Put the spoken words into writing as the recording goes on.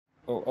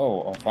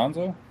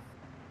Alfonso?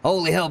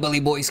 Holy hell, Billy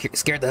boy, you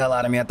scared the hell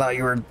out of me. I thought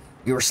you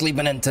were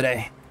sleeping in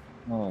today.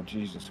 Oh,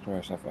 Jesus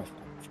Christ. I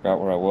forgot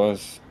where I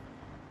was.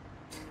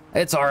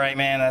 It's all right,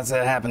 man. That's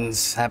it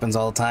happens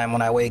all the time.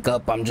 When I wake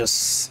up, I'm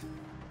just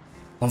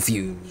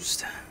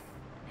confused.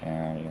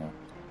 Yeah.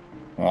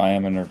 Well, I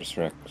am a nervous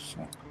wreck,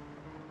 so.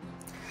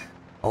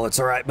 Oh, it's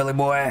all right, Billy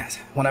boy.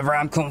 Whenever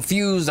I'm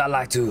confused, I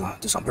like to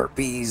do some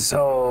burpees.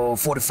 Oh,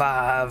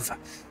 45,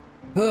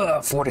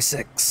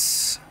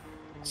 46.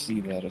 I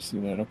see that.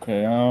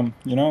 Okay,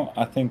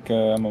 I think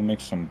I'm gonna make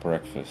some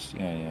breakfast.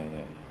 Yeah.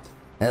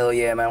 Hell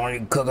yeah, man. Why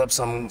don't you cook up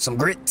some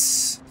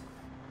grits,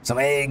 some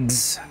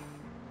eggs?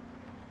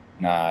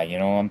 Nah,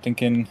 I'm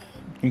thinking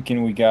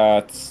we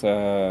got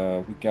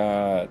you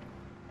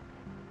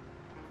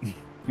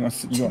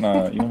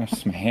want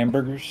some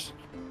hamburgers?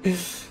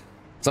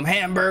 Some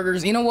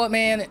hamburgers. You know what,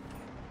 man?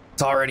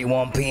 It's already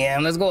 1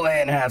 p.m. Let's go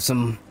ahead and have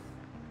some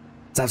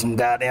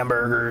goddamn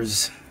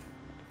burgers.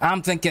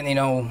 I'm thinking,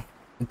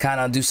 kind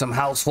of do some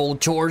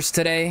household chores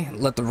today.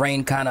 Let the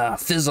rain kind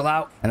of fizzle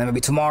out, and then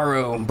maybe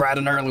tomorrow, bright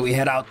and early, we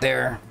head out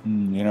there.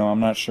 I'm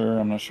not sure.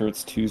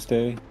 It's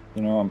Tuesday.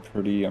 I'm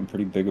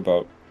pretty big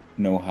about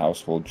no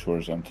household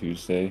chores on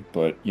Tuesday,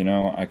 but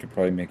I could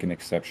probably make an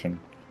exception.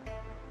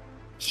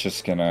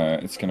 It's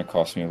gonna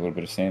cost me a little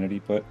bit of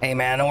sanity, but hey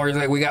man, don't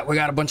worry. We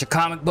got a bunch of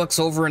comic books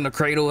over in the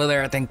crate over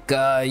there. I think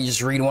you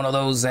just read one of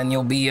those and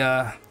you'll be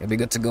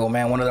good to go,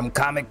 man. One of them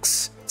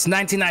comics. It's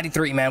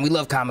 1993, man. We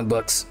love comic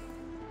books.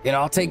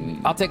 I'll take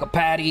a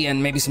patty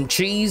and maybe some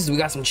cheese. We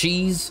got some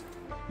cheese.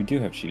 We do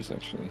have cheese,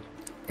 actually.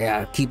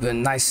 Yeah, keep a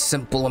nice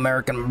simple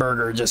American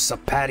burger. Just a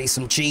patty,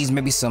 some cheese,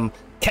 maybe some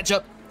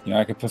ketchup.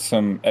 I could put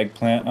some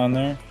eggplant on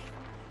there.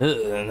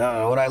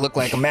 No, would I look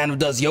like a man who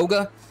does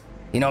yoga?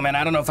 Man,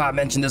 I don't know if I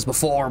mentioned this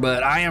before,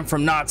 but I am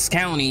from Knox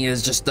County.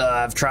 It's just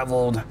I've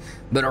traveled a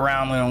bit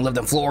around. Lived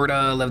in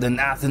Florida, lived in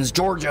Athens,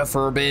 Georgia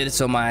for a bit,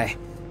 so my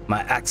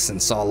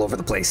accent's all over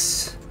the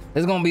place.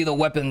 This is gonna be the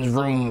weapons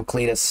room,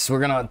 Cletus. We're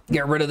gonna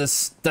get rid of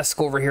this desk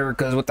over here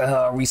because what the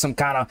hell, are we some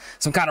kind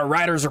of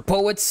writers or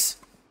poets?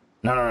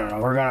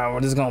 No.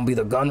 This is gonna be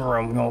the gun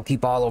room. We're gonna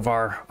keep all of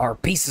our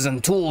pieces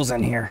and tools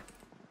in here.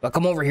 But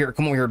come over here,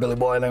 Billy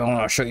boy. Then I'm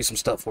gonna show you some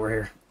stuff over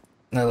here.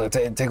 Now,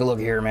 take a look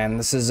here, man.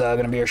 This is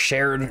gonna be a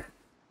shared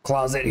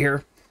closet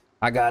here.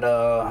 I got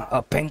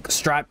a pink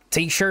striped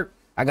t-shirt.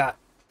 I got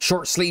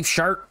short sleeve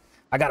shirt.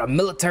 I got a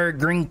military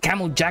green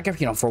camel jacket,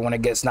 for when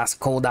it gets nice and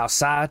cold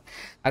outside.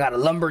 I got a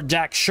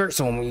lumberjack shirt,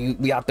 so when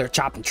we out there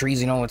chopping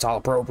trees, it's all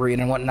appropriate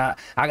and whatnot.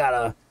 I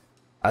got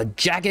a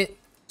jacket,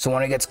 so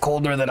when it gets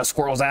colder than a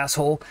squirrel's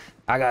asshole.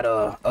 I got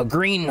a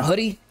green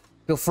hoodie.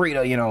 Feel free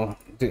to,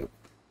 dude.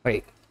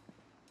 Wait.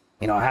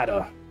 I had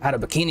a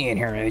bikini in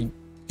here, man. Did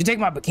you take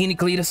my bikini,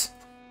 Cletus?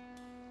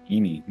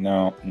 Bikini?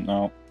 No.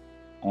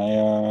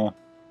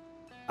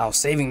 I was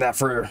saving that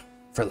for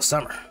the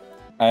summer.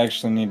 I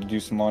actually need to do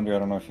some laundry. I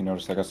don't know if you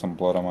noticed, I got some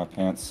blood on my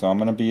pants, so I'm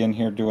gonna be in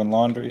here doing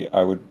laundry.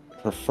 I would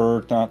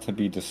prefer not to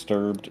be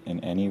disturbed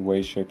in any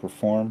way, shape, or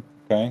form.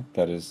 Okay,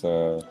 that is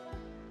a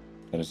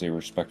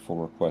respectful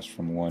request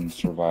from one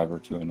survivor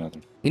to another.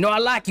 I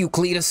like you,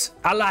 Cletus.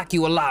 I like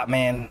you a lot,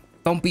 man.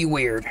 Don't be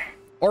weird.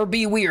 Or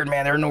be weird,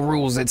 man. There are no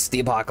rules. It's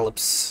the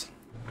apocalypse.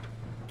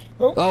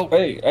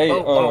 Hey,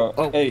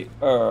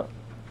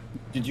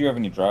 did you have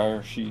any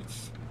dryer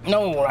sheets?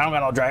 No, I don't got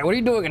no dryer. What are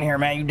you doing in here,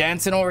 man? You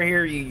dancing over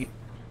here?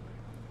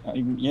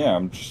 Yeah,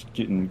 I'm just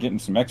getting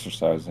some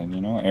exercise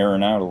in,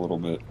 airing out a little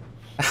bit.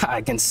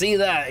 I can see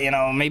that,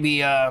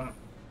 maybe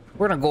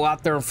we're gonna go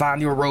out there and find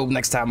you a robe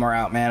next time we're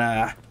out, man.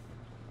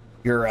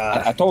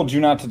 I told you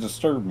not to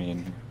disturb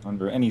me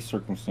under any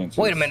circumstances.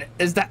 Wait a minute,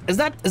 is that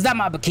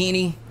my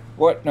bikini?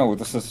 What? No,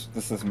 this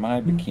is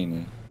my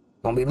bikini.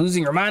 Don't be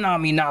losing your mind on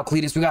me now,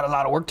 Cletus. We got a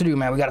lot of work to do,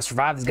 man. We gotta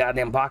survive this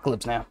goddamn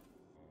apocalypse now.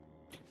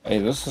 Hey,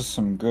 this is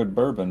some good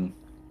bourbon.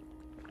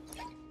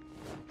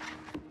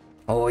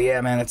 Oh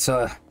yeah, man.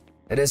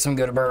 It is some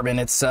good bourbon.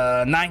 It's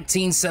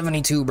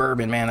 1972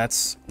 bourbon, man.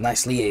 That's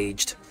nicely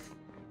aged.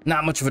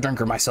 Not much of a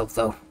drinker myself,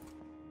 though.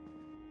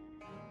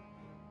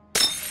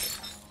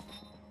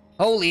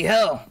 Holy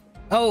hell.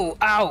 Oh,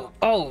 ow.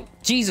 Oh,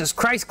 Jesus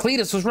Christ,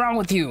 Cletus, what's wrong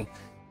with you?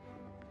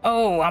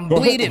 Oh, I'm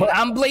bleeding.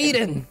 I'm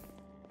bleeding.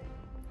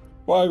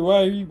 Why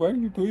are you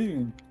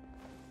bleeding?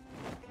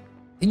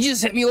 You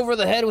just hit me over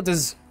the head with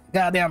this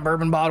goddamn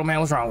bourbon bottle, man.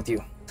 What's wrong with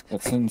you?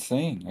 That's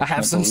insane. I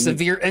have some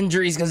severe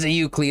injuries because of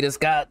you, Cletus.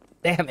 God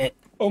damn it.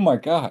 Oh my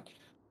God.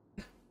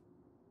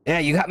 Yeah,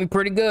 you got me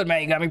pretty good,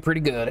 man. You got me pretty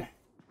good.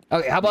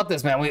 Okay, how about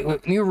this, man?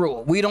 New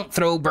rule. We don't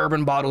throw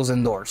bourbon bottles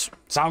indoors.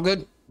 Sound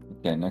good?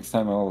 Okay, next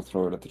time I will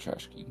throw it at the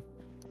trash can.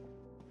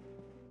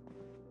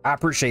 I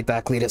appreciate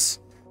that, Cletus.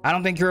 I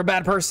don't think you're a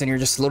bad person. You're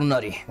just a little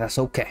nutty. That's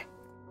okay.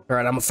 All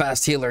right, I'm a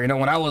fast healer.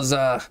 When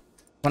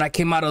I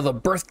came out of the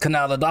birth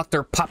canal, the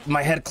doctor popped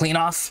my head clean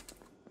off.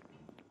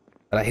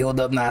 But I healed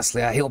up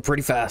nicely. I healed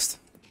pretty fast.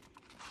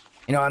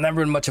 I've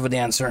never been much of a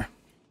dancer.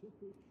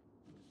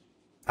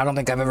 I don't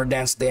think I've ever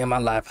danced a day in my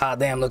life. Hot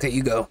damn, look at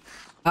you go.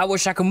 I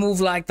wish I could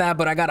move like that,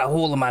 but I got a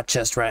hole in my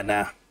chest right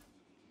now.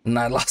 And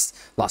I lost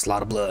a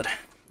lot of blood.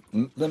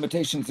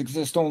 Limitations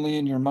exist only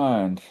in your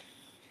mind,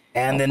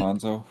 And then,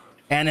 Alfonso.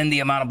 and in the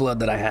amount of blood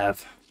that I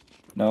have.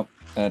 Nope,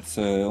 that's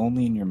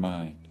only in your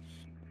mind.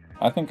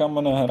 I think I'm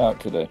gonna head out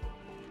today.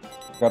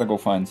 Gotta go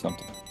find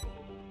something.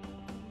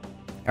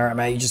 All right,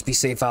 man. You just be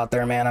safe out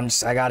there, man.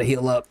 I gotta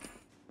heal up.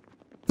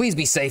 Please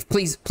be safe.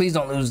 Please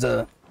don't lose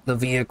the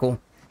vehicle.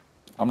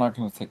 I'm not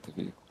gonna take the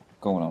vehicle.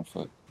 Going on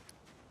foot.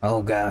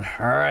 Oh God.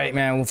 All right,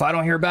 man. Well, if I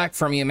don't hear back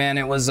from you, man,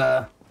 it was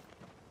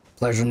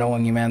pleasure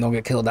knowing you, man. Don't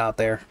get killed out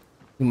there.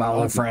 You're my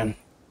only friend.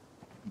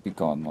 Be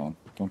gone long.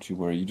 Don't you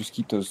worry. You just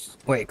keep those.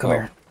 Wait, come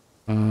here.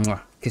 Mwah.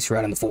 Kiss you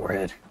right on the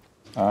forehead.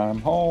 I'm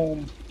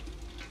home.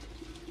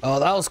 Oh,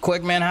 that was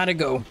quick, man. How'd it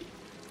go?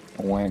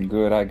 Went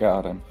good. I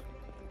got him.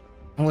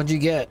 What'd you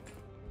get?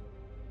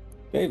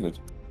 David.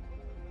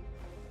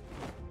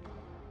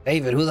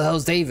 David? Who the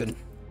hell's David?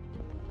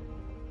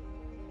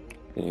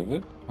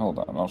 David? Hold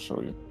on. I'll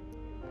show you.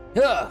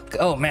 Yeah.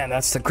 Oh man,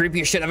 that's the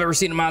creepiest shit I've ever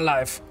seen in my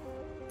life.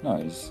 No,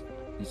 he's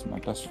my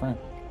best friend.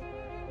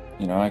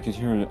 You know, I could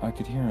hear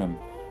him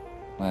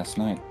last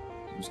night.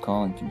 He was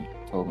calling to me.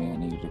 Told me I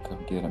needed to come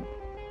get him.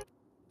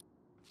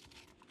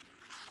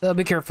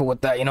 Be careful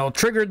with that. You know,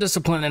 trigger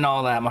discipline and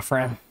all that, my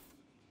friend.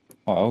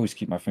 Oh, I always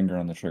keep my finger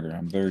on the trigger.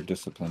 I'm very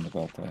disciplined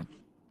about that.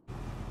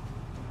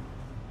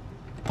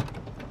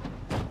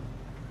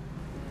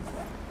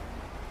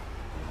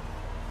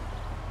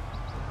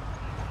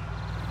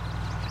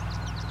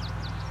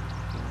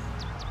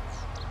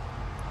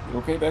 You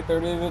okay back there,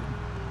 David?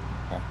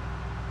 Okay.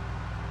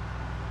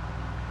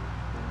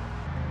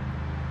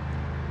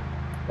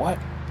 What?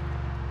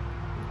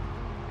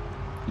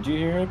 Did you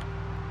hear it?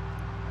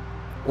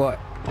 What?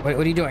 What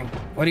are you doing?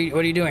 What are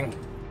you doing?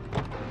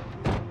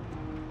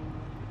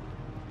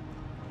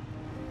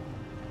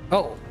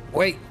 Oh,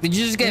 wait. Did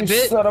you just get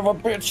bit? Son of a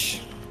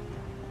bitch.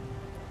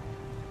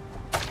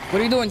 What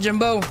are you doing,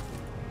 Jimbo?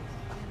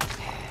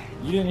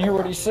 You didn't hear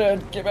what he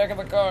said. Get back in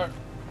the car.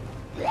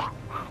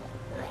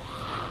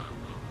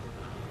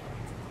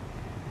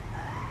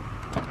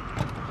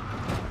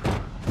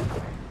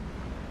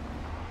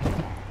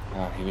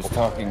 He was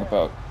talking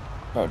about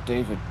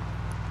David.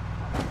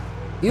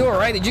 You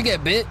alright? Did you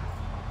get bit?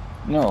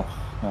 No,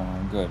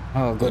 I'm good.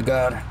 Oh, good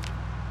God.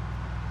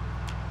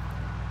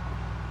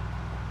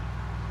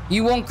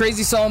 You one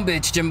crazy son of a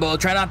bitch, Jimbo.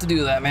 Try not to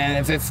do that,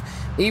 man.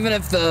 Even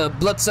if the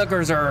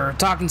bloodsuckers are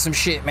talking some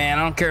shit, man,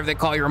 I don't care if they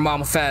call your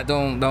mama fat.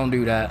 Don't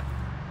do that.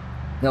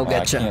 They'll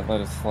get you. I can't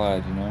let it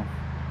slide, you know.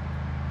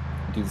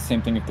 I'd do the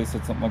same thing if they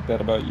said something like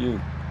that about you.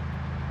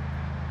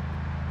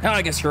 Oh,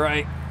 I guess you're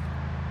right.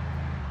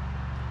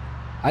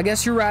 I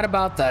guess you're right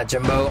about that,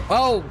 Jimbo.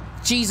 Oh,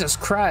 Jesus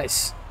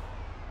Christ.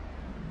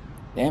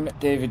 Damn it,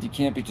 David, you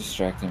can't be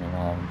distracting me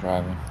while I'm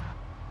driving.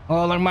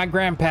 Well, like my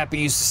grandpappy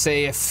used to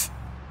say, if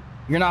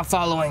you're not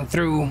following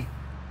through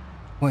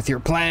with your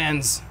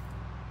plans,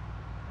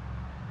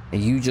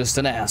 you just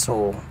an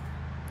asshole.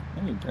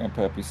 I mean,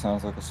 grandpappy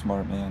sounds like a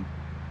smart man.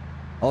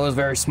 Oh, he was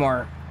very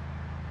smart.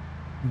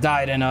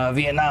 Died in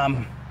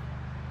Vietnam.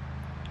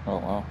 Oh,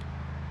 wow.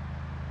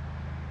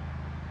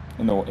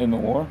 In the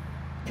war?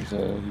 He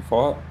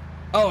fought?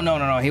 Oh,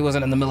 no. He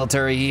wasn't in the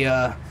military. He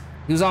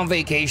was on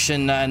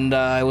vacation, and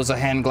it was a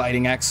hand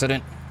gliding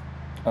accident.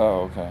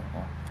 Oh, okay.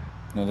 Well,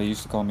 no, they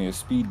used to call me a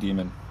speed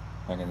demon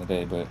back in the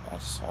day, but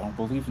I don't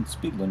believe in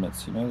speed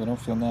limits, you know? They don't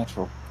feel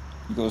natural.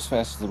 You go as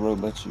fast as the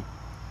road lets you.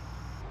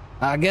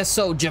 I guess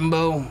so,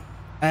 Jimbo.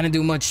 I didn't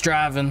do much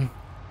driving.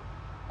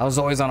 I was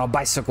always on a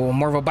bicycle.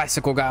 More of a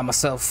bicycle guy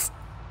myself.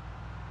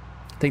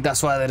 I think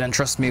that's why they didn't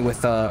trust me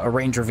with a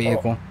Ranger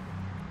vehicle.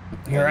 Oh.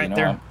 You're right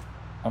there.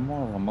 I'm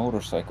more of a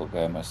motorcycle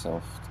guy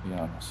myself, to be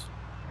honest.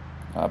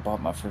 I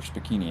bought my first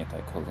bikini at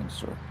that clothing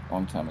store a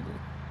long time ago.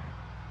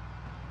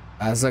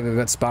 That's like a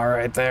good spot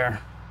right there.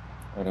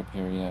 Right up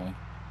here, yeah.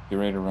 Get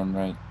ready to run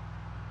right.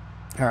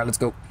 All right, let's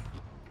go.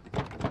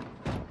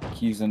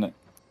 Keys in it.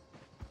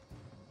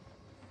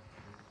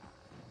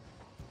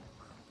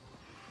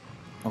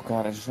 Oh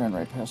God, I just ran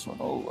right past one.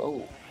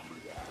 Oh.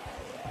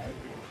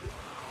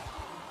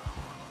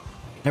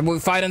 Maybe we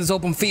fight in this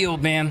open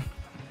field, man.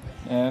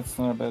 Yeah, that's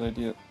not a bad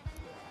idea.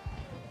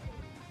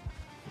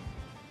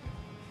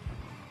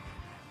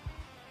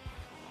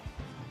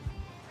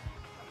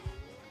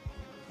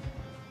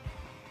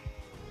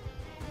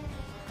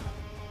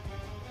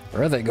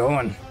 Where are they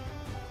going?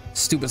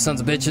 Stupid sons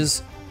of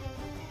bitches.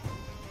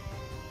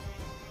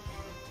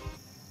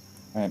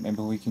 Alright,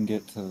 maybe we can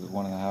get to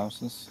one of the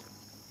houses.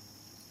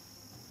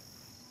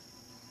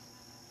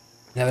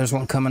 Yeah, there's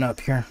one coming up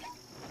here.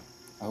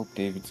 I hope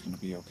David's gonna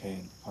be okay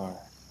in the car.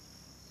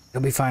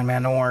 He'll be fine,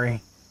 man. Don't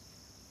worry.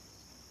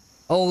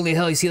 Holy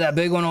hell, you see that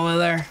big one over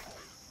there?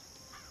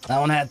 That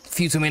one had a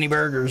few too many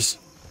burgers.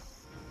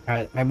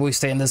 Alright, maybe we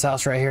stay in this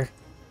house right here.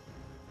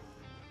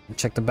 And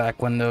check the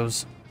back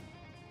windows.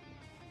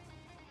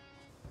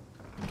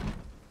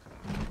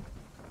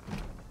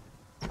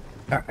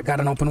 Alright, I got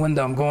an open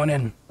window. I'm going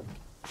in.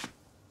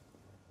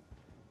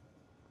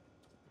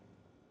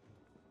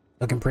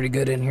 Looking pretty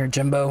good in here,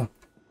 Jimbo.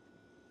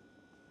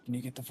 Can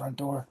you get the front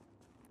door?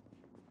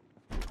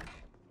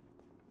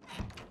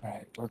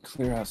 Alright, we're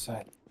clear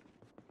outside.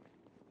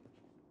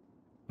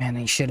 Man,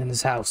 ain't shit in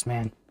this house,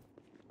 man.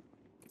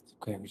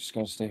 Okay, we just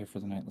gotta stay here for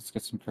the night. Let's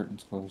get some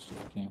curtains closed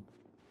if we can.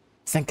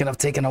 Thinking of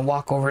taking a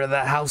walk over to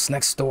that house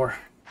next door.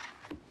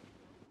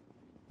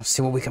 Let's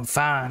see what we can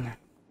find.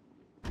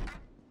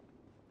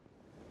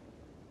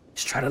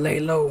 Just try to lay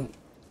low.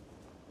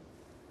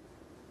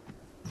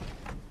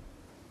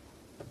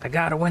 I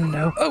got a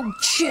window. Oh,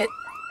 shit!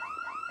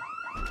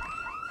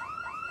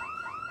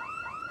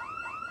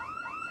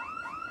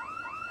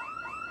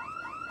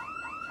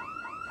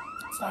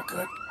 It's not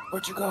good.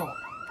 Where'd you go?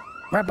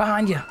 Right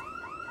behind you.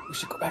 We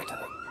should go back to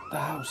the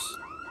house.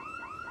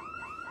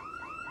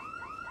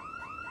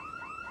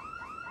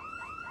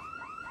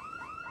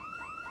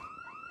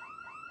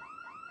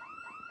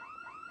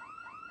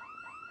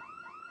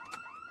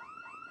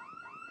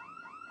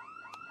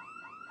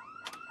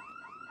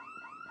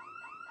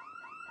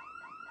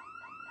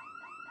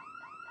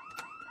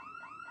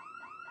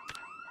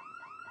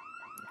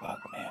 Oh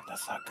man,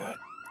 that's not good.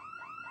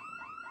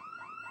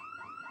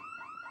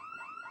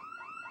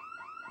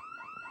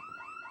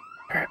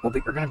 Alright,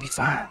 we're gonna be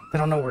fine. They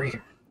don't know we're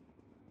here.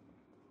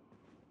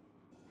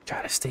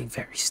 Try to stay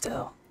very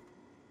still.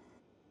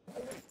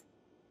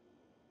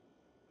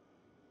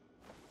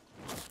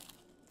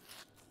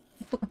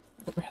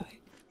 Really?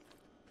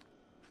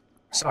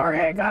 Sorry,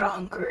 I got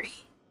hungry.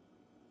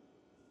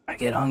 I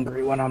get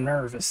hungry when I'm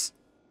nervous.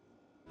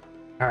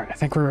 Alright, I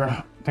think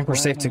we're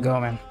safe to go,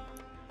 man.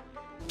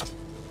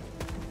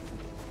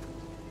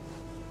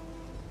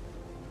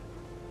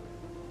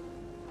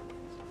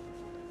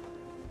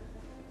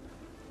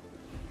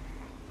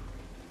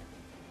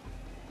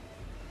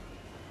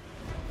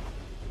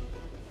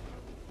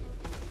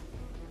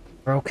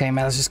 We're okay,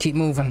 man. Let's just keep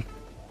moving.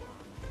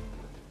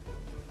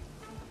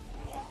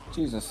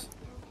 Jesus.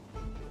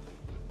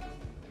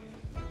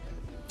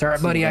 It's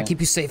alright, buddy. I'll keep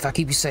you safe. I'll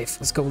keep you safe.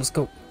 Let's go. Let's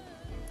go.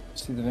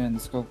 See the van.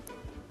 Let's go.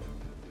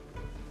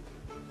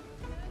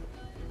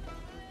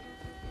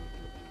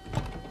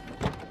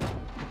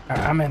 Alright,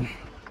 I'm in.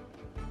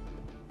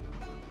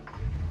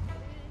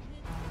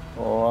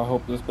 Oh, I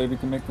hope this baby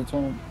can make the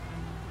turn.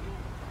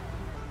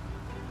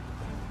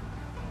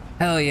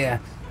 Hell yeah.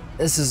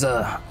 This is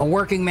a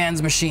working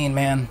man's machine,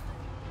 man.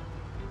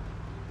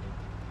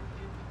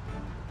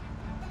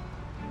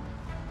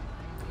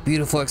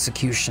 Beautiful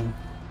execution.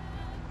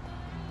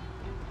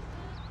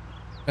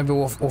 Maybe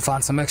we'll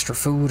find some extra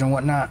food and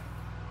whatnot.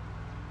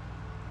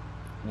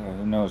 Yeah,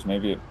 who knows?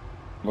 Maybe it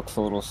looks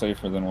a little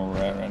safer than where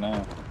we're at right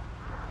now.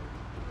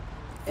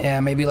 Yeah,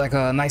 maybe like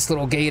a nice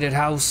little gated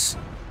house.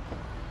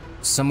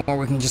 Somewhere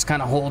we can just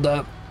kind of hold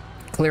up,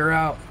 clear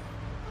out.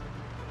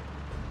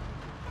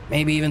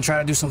 Maybe even try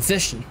to do some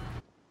fishing.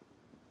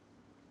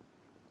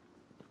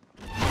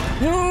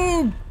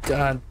 Oh,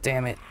 God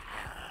damn it.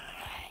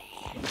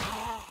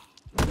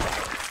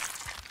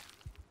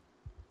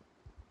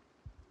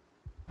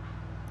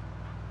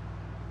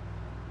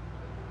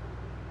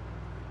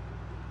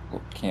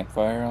 Little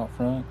campfire out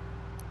front.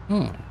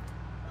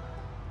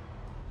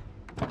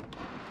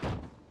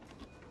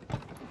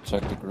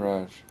 Check the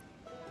garage.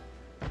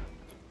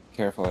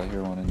 Careful, I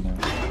hear one in there.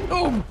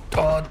 Oh,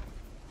 God.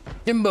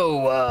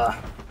 Jimbo,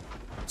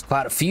 there's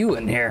quite a few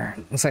in here.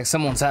 Looks like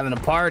someone's having a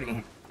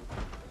party.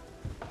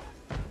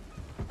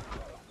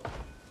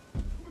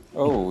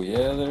 Oh,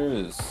 yeah, there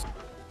is.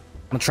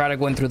 I'm gonna try to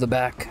go in through the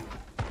back.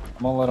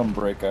 I'm gonna let them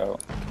break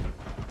out.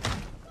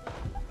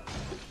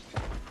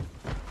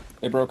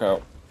 They broke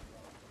out.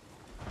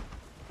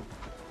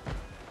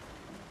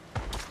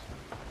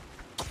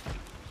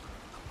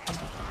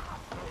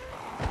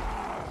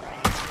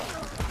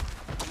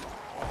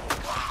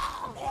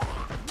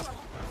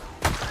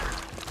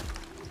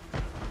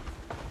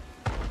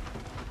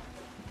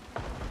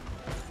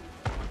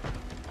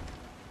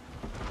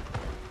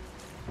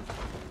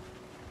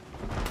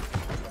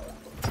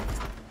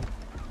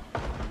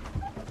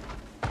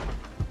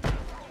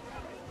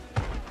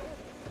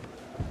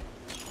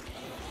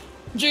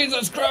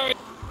 Jesus Christ!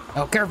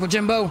 Oh, careful,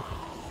 Jimbo.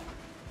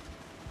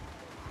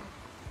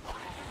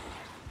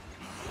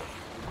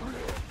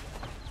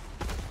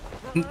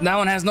 That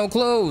one has no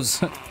clothes.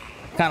 What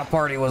kind of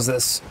party was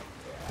this?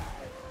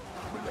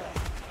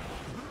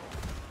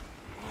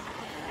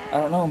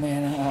 I don't know,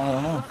 man. I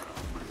don't know.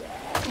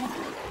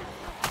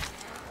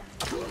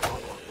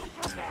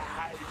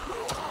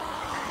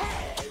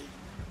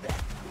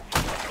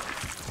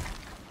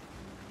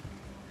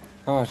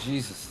 Oh,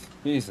 Jesus.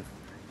 Jesus.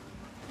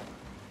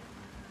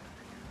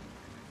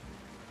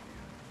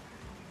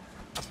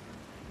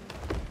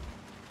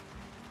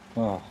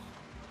 Oh.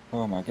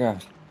 Oh my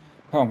God.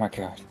 Oh my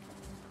God.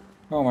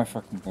 Oh my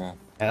fucking God.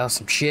 That was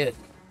some shit.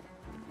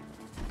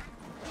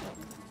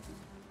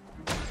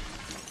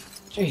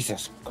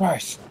 Jesus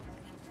Christ.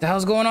 What the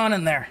hell's going on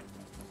in there?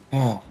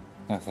 Oh,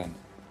 nothing.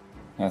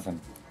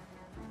 Nothing.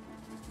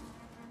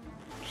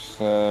 Just,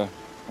 come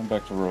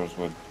back to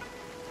Rosewood.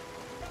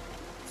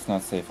 It's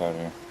not safe out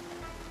here.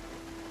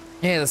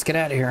 Yeah, let's get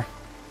out of here.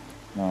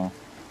 No.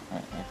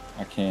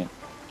 I can't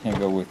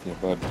go with you,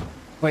 bud.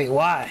 Wait,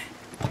 why?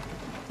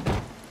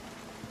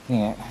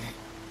 Can't.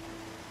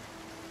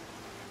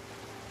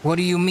 What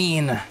do you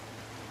mean?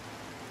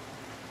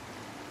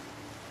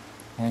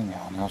 Hang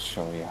on, I'll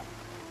show you.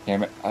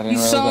 Damn it, I didn't You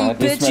realize I some had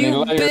this bitch, many you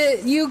layers.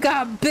 bit, you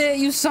got bit,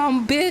 you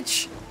some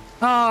bitch.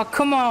 Oh,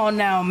 come on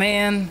now,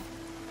 man.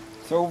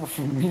 It's over for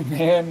me,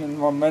 man, and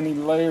my many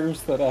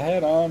layers that I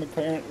had on,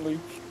 apparently.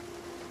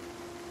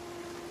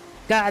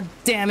 God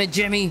damn it,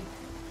 Jimmy.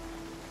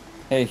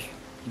 Hey,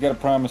 you gotta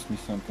promise me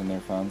something there,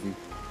 Fonzie.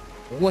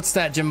 What's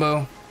that,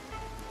 Jimbo?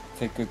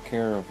 Take good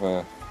care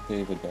of,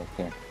 David back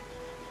there.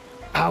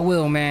 I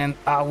will, man.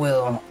 I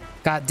will.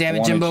 God damn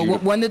it, Wanted Jimbo. you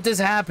to- When did this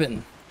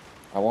happen?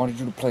 I wanted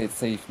you to play it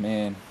safe,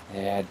 man.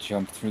 Yeah, I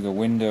jumped through the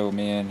window,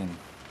 man, and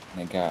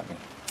they got me.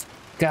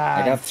 I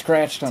God. got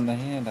scratched on the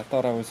hand. I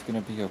thought I was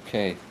gonna be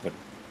okay, but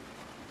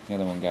the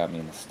other one got me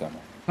in the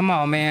stomach. Come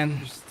on,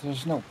 man.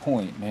 There's no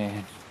point,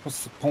 man.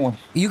 What's the point?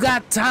 You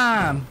got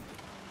time.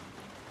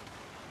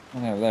 I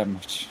don't have that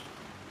much.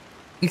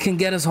 You can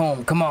get us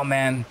home. Come on,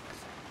 man.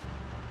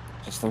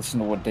 Just listen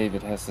to what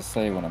David has to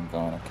say when I'm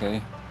gone,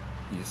 okay?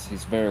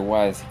 He's very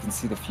wise. He can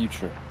see the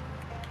future.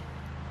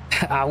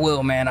 I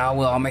will, man. I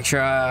will. I'll make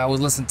sure I will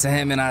listen to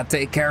him and I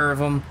take care of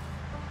him.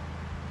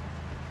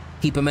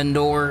 Keep him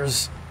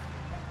indoors.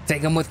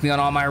 Take him with me on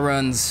all my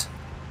runs.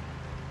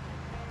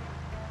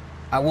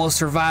 I will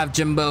survive,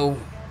 Jimbo.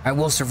 I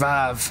will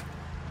survive.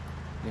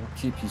 It'll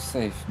keep you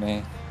safe,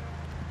 man.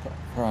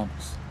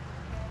 Promise.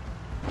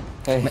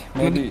 Hey,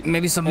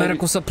 maybe some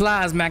medical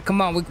supplies, man.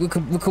 Come on, we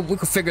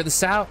could figure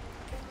this out.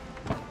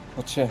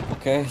 We'll check,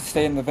 okay?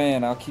 Stay in the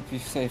van. I'll keep you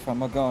safe.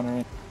 I'm a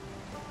goner.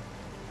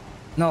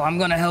 No, I'm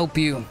gonna help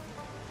you.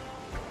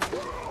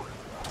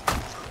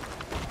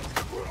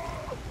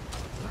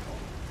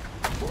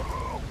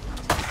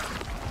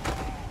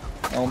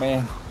 Oh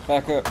man,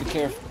 back up. Be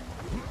careful.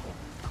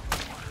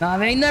 Nah,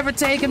 they ain't never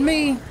taken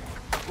me.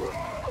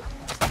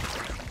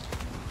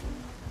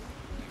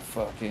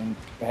 Fucking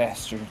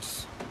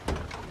bastards.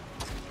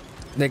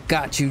 They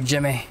got you,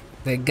 Jimmy.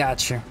 They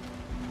got you.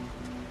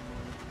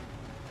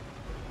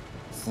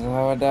 This is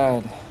how I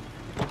died.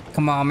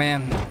 Come on,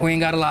 man. We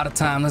ain't got a lot of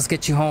time. Let's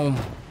get you home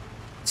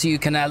so you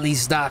can at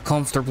least die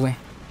comfortably.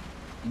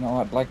 You know,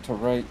 I'd like to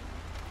write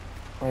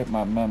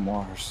my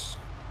memoirs,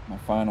 my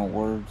final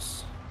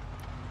words.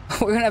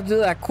 We're gonna have to do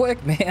that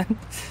quick, man.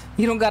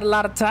 You don't got a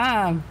lot of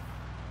time.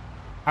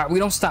 All right, we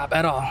don't stop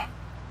at all.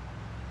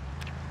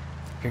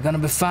 You're gonna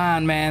be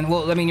fine, man.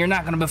 Well, I mean, you're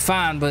not gonna be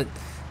fine, but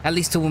at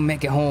least till we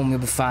make it home, you'll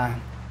be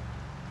fine.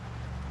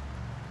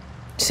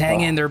 Just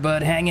hang in there,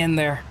 bud. Hang in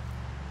there.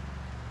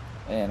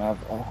 And I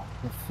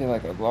feel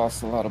like I've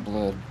lost a lot of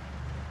blood.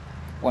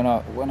 When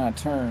I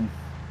turn,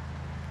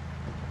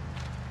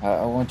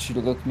 I want you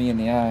to look me in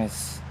the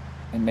eyes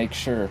and make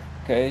sure,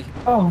 okay?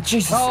 Oh,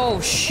 Jesus. Oh,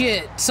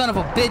 shit. Son of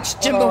a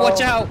bitch. Jimbo,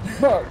 watch out.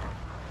 Fuck.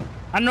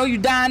 I know you're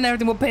dying and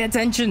everything, but pay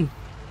attention.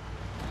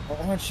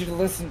 I want you to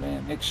listen,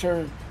 man. Make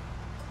sure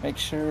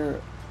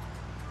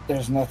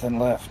there's nothing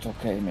left,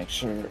 okay? Make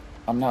sure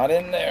I'm not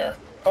in there.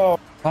 Oh.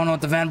 Oh, no,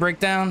 the van break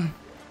down?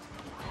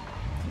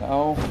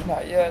 No,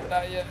 not yet,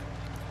 not yet.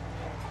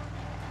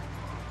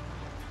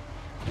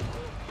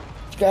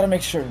 You gotta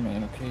make sure,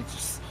 man, okay?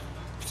 Just,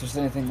 if there's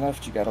anything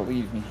left, you gotta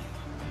leave me.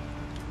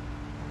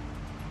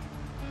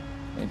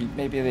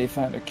 Maybe they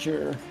find a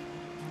cure.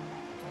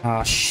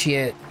 Oh,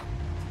 shit.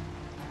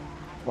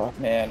 Fuck,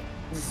 man,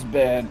 this is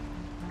bad.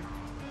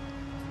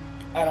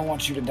 I don't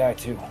want you to die,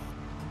 too.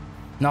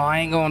 No, I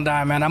ain't gonna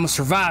die, man. I'm a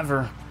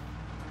survivor.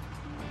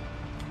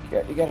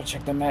 You gotta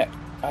check the map.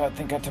 I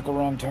think I took a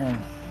wrong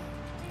turn.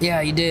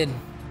 Yeah, you did.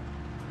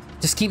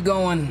 Just keep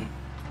going.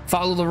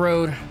 Follow the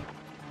road.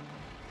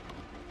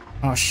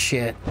 Oh,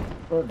 shit.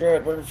 We're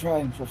good, we're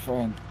fine, we're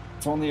fine.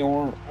 It's only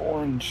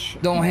orange.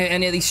 Don't hit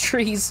any of these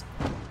trees.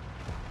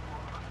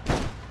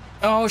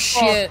 Oh,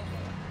 shit. Oh.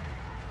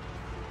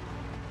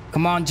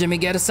 Come on, Jimmy,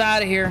 get us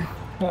out of here.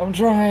 I'm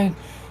trying.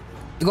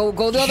 Go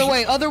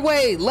the other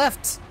way,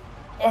 left.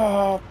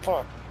 Oh,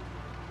 fuck.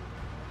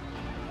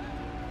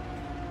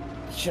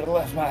 You should have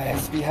left my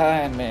ass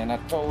behind, man. I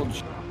told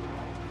you.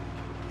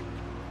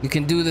 You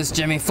can do this,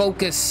 Jimmy.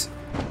 Focus.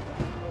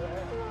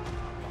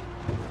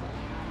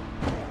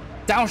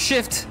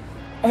 Downshift.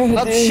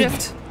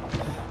 Upshift.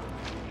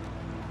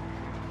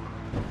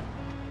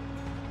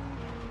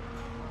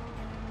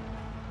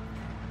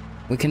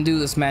 We can do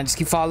this, man. Just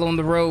keep following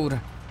the road.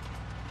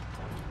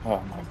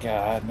 Oh my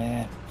God,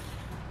 man.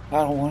 I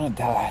don't want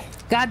to die.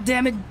 God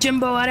damn it,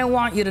 Jimbo. I didn't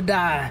want you to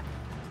die.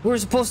 We were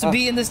supposed to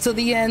be in this till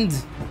the end.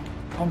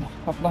 I'm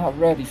not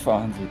ready,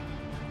 Fonzie.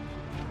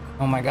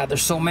 Oh my God,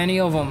 there's so many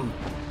of them.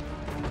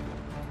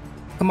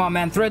 Come on,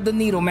 man. Thread the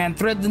needle, man.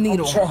 Thread the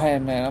needle. I'm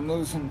trying, man. I'm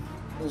losing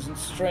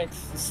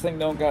strength. This thing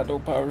don't got no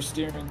power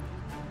steering.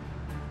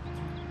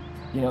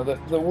 You know,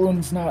 the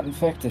wound's not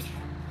infected.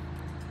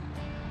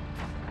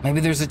 Maybe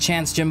there's a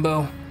chance,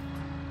 Jimbo.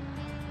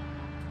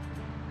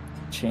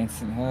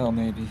 Chance in hell,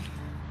 maybe.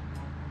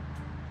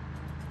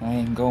 I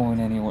ain't going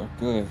anywhere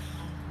good.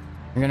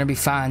 You're gonna be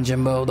fine,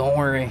 Jimbo. Don't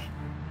worry. Hey,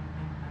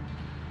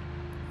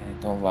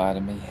 don't lie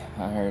to me.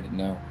 I already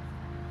know.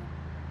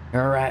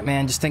 You're alright,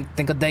 man. Just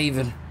think of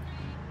David.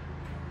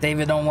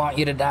 David don't want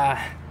you to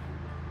die.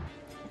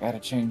 I gotta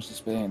change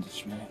this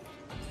bandage, man.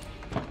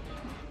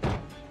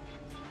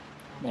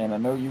 Man, I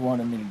know you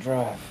wanted me to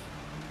drive.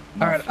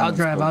 All right, I'll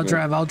drive.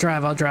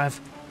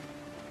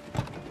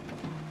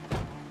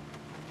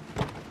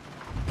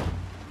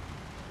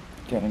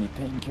 Got any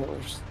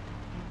painkillers?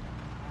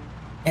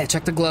 Yeah,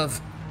 check the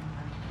glove.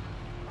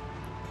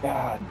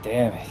 God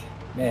damn it.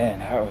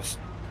 Man, I was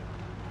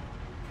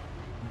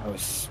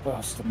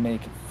supposed to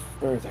make it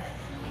further.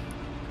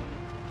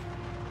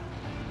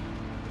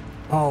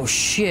 Oh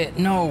shit,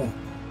 no.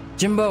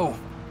 Jimbo,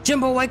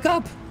 wake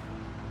up.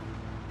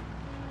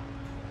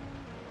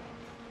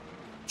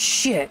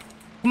 Shit.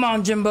 Come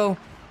on, Jimbo.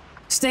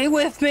 Stay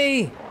with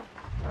me.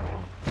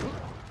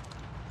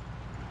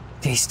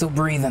 Okay, he's still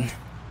breathing.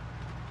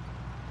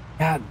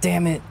 God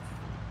damn it.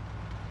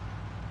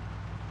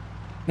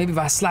 Maybe if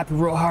I slap you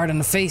real hard in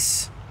the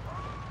face.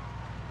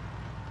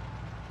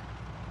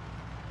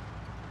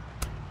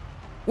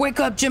 Wake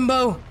up,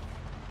 Jimbo.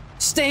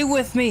 Stay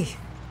with me.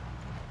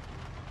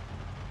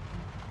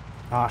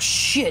 Aw,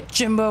 shit,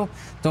 Jimbo.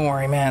 Don't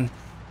worry, man.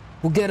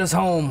 We'll get us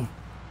home.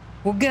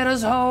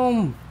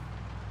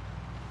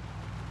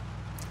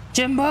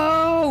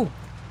 Jimbo!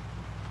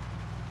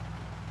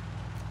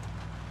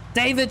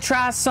 David,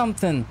 try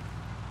something.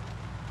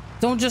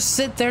 Don't just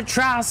sit there,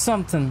 try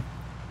something.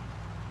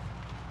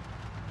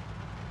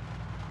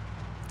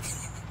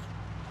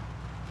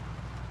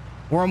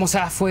 We're almost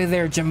halfway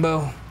there,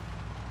 Jimbo.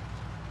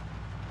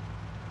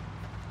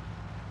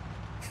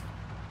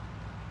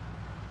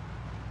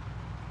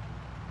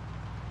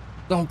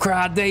 Don't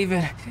cry,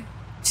 David.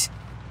 It's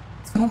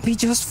gonna be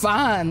just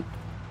fine.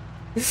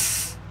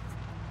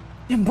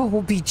 Jimbo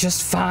will be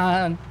just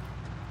fine.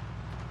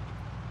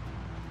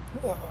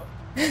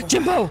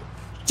 Jimbo!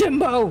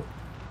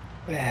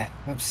 Man,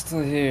 I'm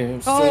still here.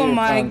 Oh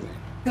my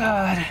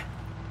God.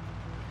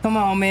 Come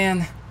on,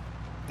 man.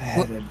 I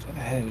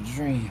had a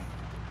dream.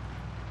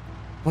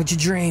 What'd you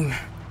dream?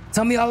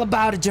 Tell me all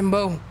about it,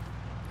 Jimbo.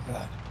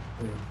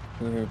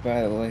 We were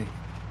by the lake.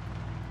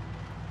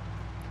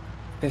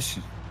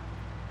 Fishing.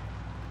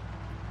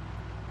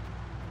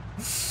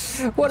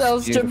 What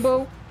else,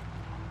 Jimbo?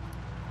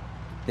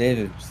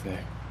 David was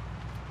there.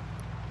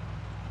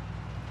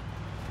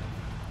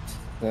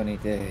 Sunny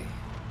day.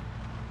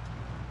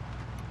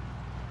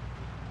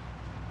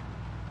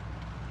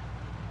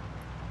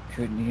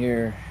 Couldn't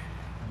hear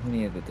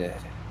any of the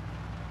dead.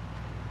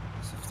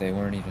 As if they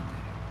weren't even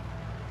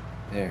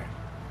there.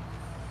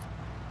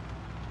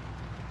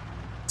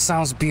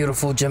 Sounds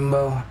beautiful,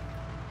 Jimbo.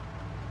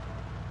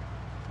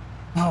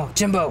 Oh,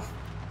 Jimbo.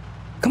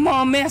 Come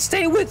on, man.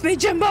 Stay with me,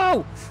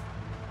 Jimbo.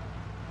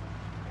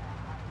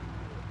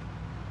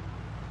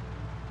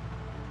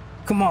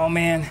 Come on,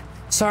 man.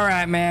 It's all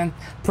right, man.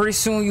 Pretty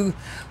soon, you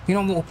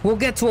know, we'll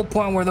get to a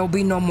point where there'll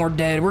be no more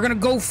dead. We're gonna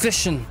go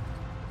fishing.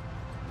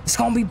 It's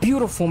gonna be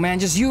beautiful, man.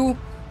 Just you,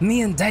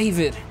 me, and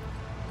David.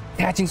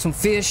 Catching some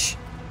fish.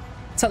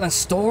 Telling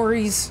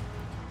stories.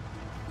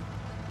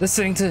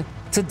 Listening to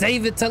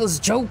David tell us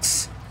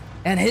jokes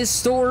and his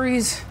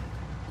stories.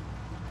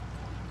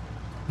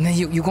 And then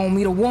you're gonna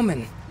meet a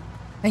woman.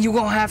 And you're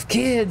gonna have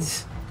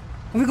kids.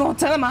 And we're gonna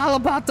tell them all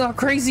about the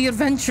crazy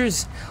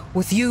adventures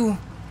with you,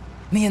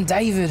 me, and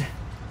David.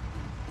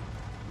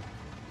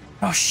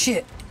 Oh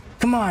shit.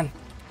 Come on.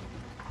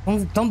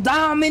 Don't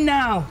die on me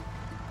now.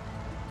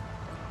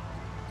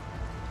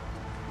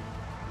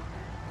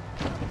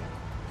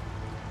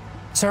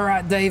 It's all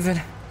right,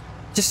 David.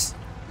 Just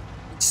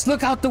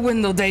look out the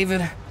window,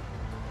 David.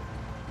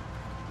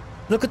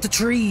 Look at the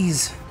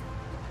trees.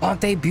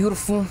 Aren't they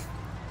beautiful?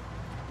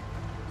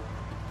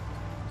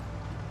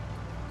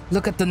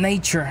 Look at the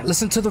nature.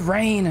 Listen to the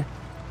rain.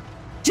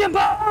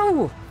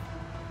 Jimbo!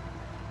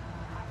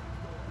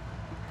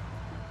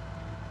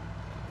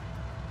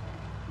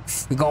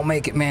 We're gonna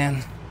make it,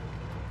 man.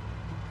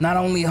 Not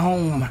only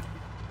home,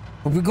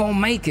 but we're gonna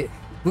make it.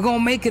 We're gonna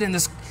make it in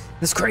this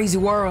crazy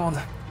world.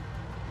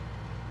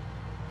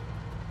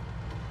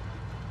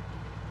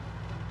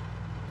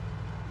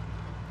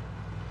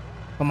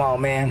 Come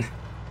on, man.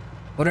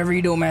 Whatever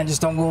you do, man,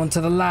 just don't go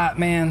into the light,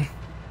 man.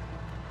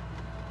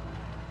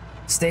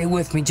 Stay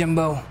with me,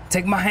 Jimbo.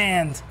 Take my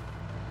hand.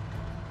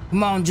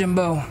 Come on,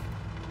 Jimbo.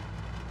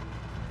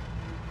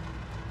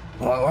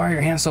 Why are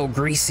your hands so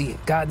greasy?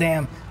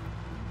 Goddamn.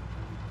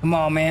 Come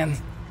on, man.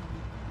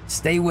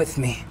 Stay with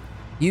me.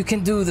 You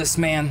can do this,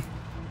 man.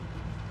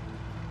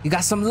 You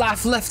got some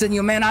life left in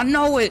you, man. I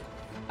know it.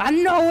 I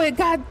know it.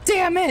 God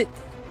damn it.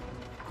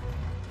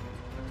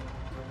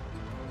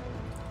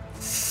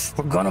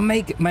 We're gonna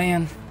make it,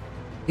 man.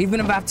 Even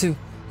if I have to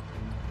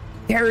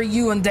carry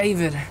you and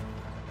David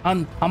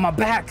on my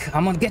back,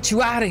 I'm gonna get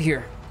you out of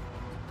here.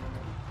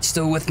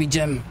 Still with me,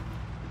 Jim?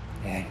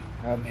 Yeah,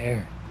 I'm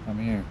here.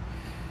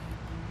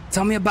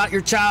 Tell me about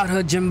your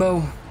childhood,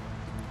 Jimbo.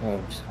 Oh,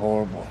 it was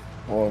horrible.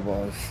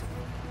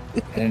 I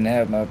didn't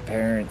have my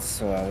parents,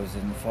 so I was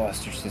in the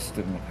foster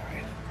system.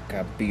 I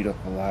got beat up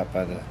a lot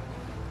by the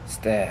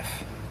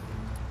staff.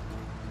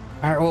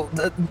 All right, well,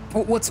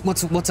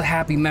 what's a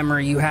happy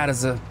memory you had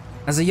as a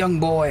young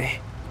boy?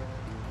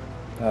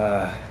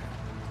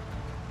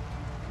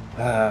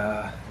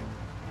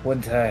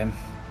 One time,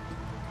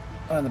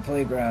 on the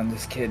playground,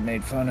 this kid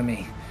made fun of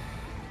me,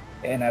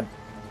 and I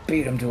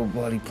beat him to a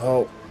bloody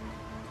pulp.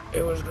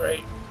 It was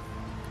great.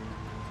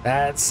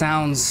 That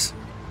sounds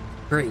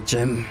great,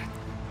 Jim.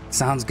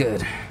 Sounds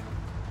good.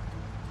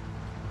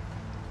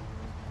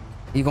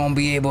 You're gonna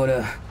be able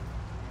to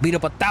beat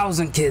up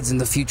 1,000 kids in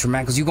the future,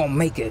 man, because you're gonna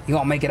make it. You're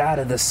gonna make it out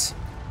of this.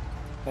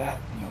 Man.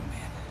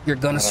 You're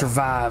gonna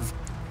survive.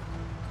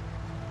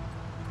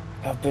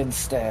 I've been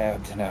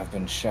stabbed and I've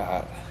been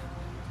shot.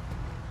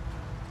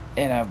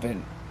 And I've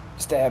been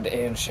stabbed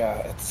and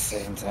shot at the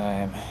same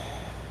time.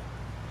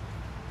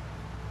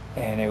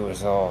 And it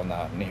was all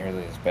not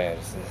nearly as bad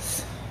as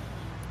this.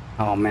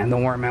 Oh, man,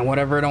 don't worry, man.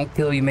 Whatever don't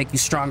kill you, make you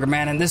stronger,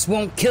 man. And this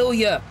won't kill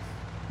you.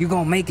 You're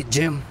gonna make it,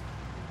 Jim.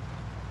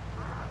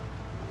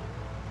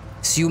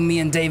 It's you, me,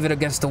 and David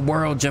against the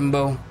world,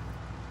 Jimbo.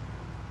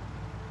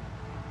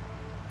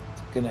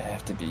 It's gonna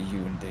have to be you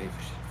and David,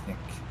 I think.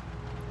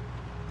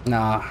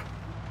 Nah,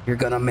 you're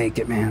gonna make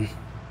it, man.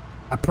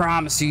 I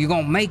promise you, you're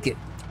gonna make it.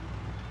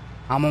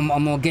 I'm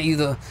gonna get you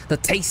the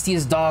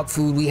tastiest dog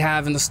food we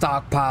have in the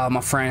stockpile,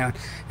 my friend.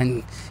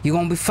 And you're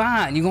gonna be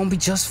fine. You're gonna be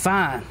just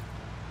fine.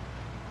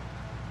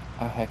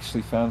 I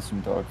actually found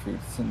some dog food.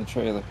 It's in the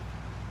trailer.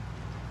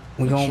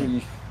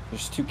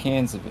 There's 2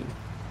 cans of it.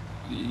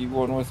 You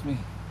going with me?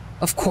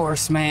 Of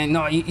course, man.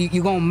 No,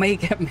 you gonna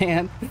make it,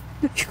 man.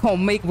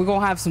 We're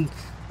gonna have some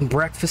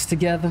breakfast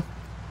together.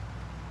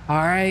 All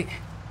right?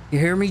 You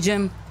hear me,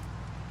 Jim?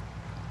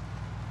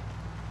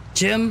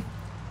 Jim?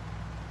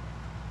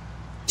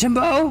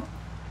 Jimbo?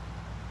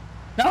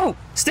 No,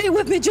 stay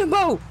with me,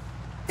 Jimbo.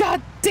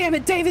 God damn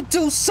it, David,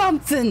 do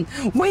something.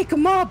 Wake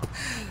him up.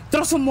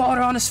 Throw some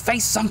water on his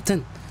face,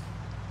 something.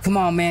 Come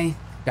on, man.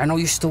 I know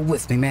you're still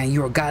with me, man.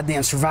 You're a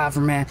goddamn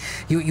survivor, man.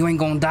 You ain't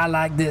gonna die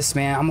like this,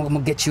 man. I'm gonna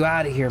get you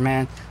out of here,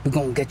 man. We're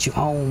gonna get you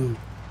home.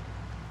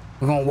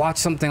 We're gonna watch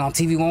something on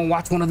TV. We're gonna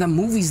watch one of them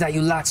movies that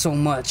you like so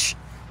much.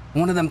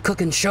 One of them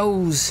cooking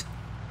shows.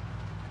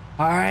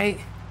 All right?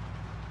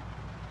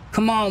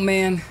 Come on,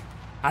 man.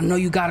 I know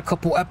you got a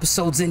couple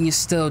episodes in you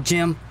still,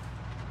 Jim.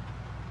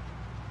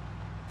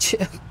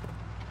 Jim.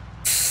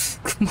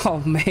 Come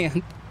on,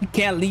 man. You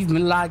can't leave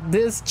me like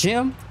this,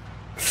 Jim.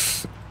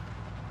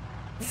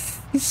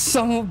 You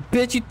son of a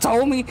bitch, you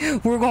told me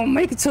we were gonna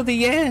make it to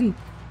the end.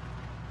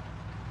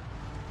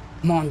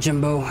 Come on,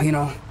 Jimbo, you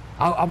know,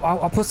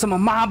 I'll put some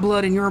of my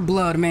blood in your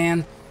blood,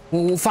 man.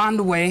 We'll find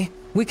a way.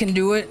 We can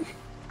do it.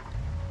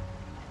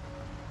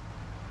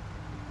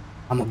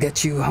 I'm gonna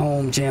get you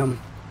home, Jim.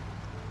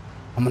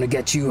 I'm gonna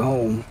get you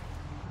home.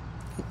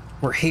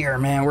 We're here,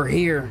 man, we're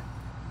here.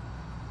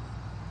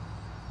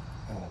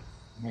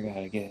 I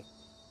gotta get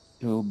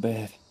to a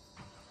bed.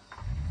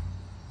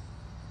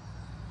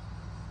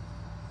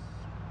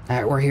 All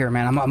right, we're here,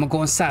 man. I'm gonna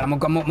go inside. I'm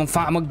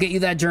gonna get you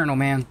that journal,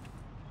 man.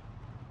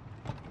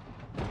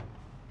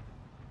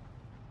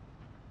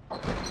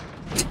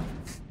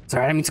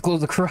 Sorry, I didn't mean to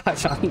close the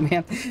garage on you,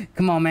 man.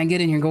 Come on, man,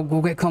 get in here.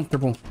 Go get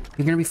comfortable.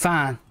 You're gonna be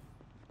fine.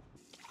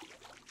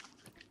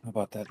 How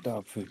about that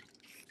dog food?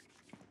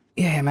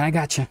 Yeah, man, I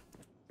got you.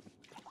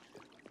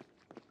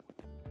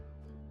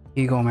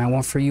 Here you go, man.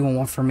 One for you and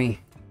one for me.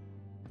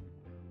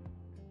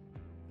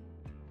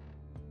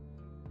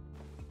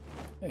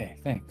 Hey,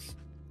 thanks.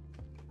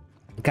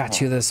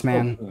 Got you this,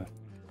 man.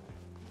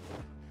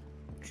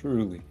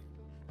 Truly.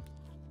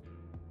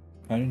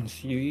 I didn't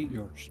see you eat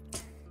yours.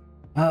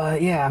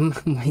 Yeah, I'm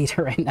gonna eat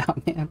it right now,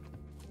 man.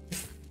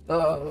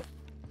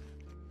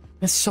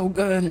 It's so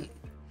good.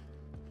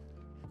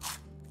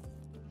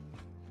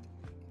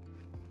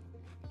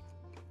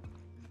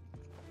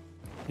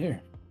 Here,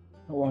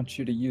 I want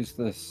you to use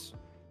this.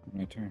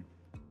 My turn.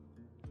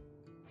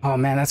 Oh,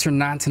 man, that's your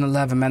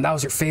 1911, man. That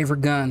was your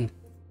favorite gun.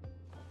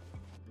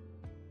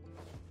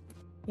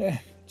 Yeah,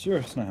 it's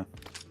yours now.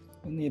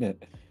 I need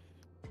it.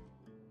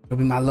 It'll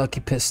be my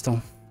lucky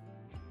pistol.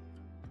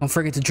 Don't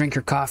forget to drink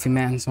your coffee,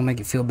 man. It's gonna make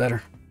you feel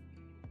better.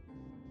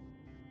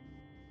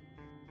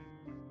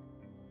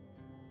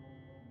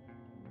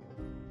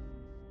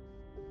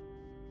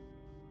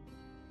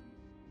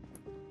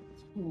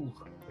 Ooh.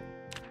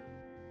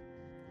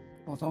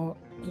 Well,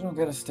 you don't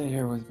gotta stay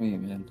here with me,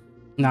 man.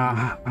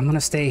 Nah, I'm gonna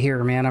stay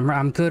here, man.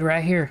 I'm good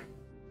right here.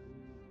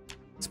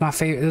 It's my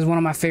favorite. This is one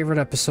of my favorite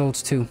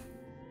episodes too.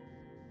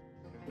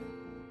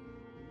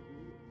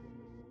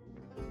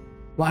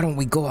 Why don't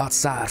we go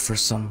outside for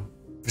some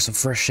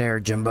fresh air,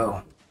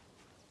 Jimbo?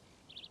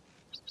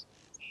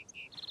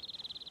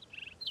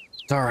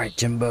 It's all right,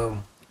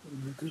 Jimbo.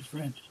 You're a good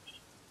friend.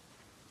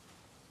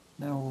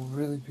 Now we'll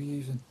really be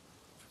even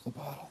for the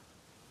bottle.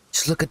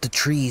 Just look at the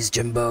trees,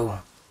 Jimbo.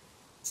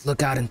 Let's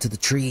look out into the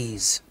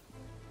trees.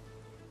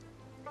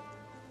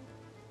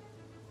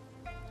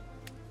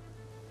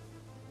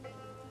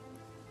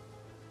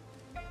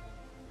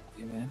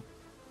 Hey, man.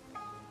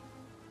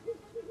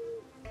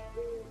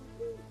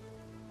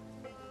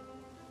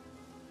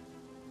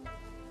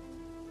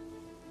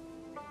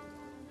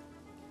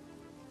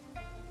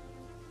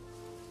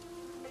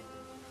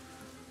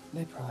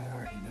 They probably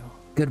already know.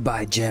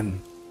 Goodbye,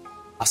 Jim.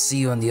 I'll see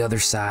you on the other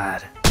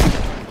side.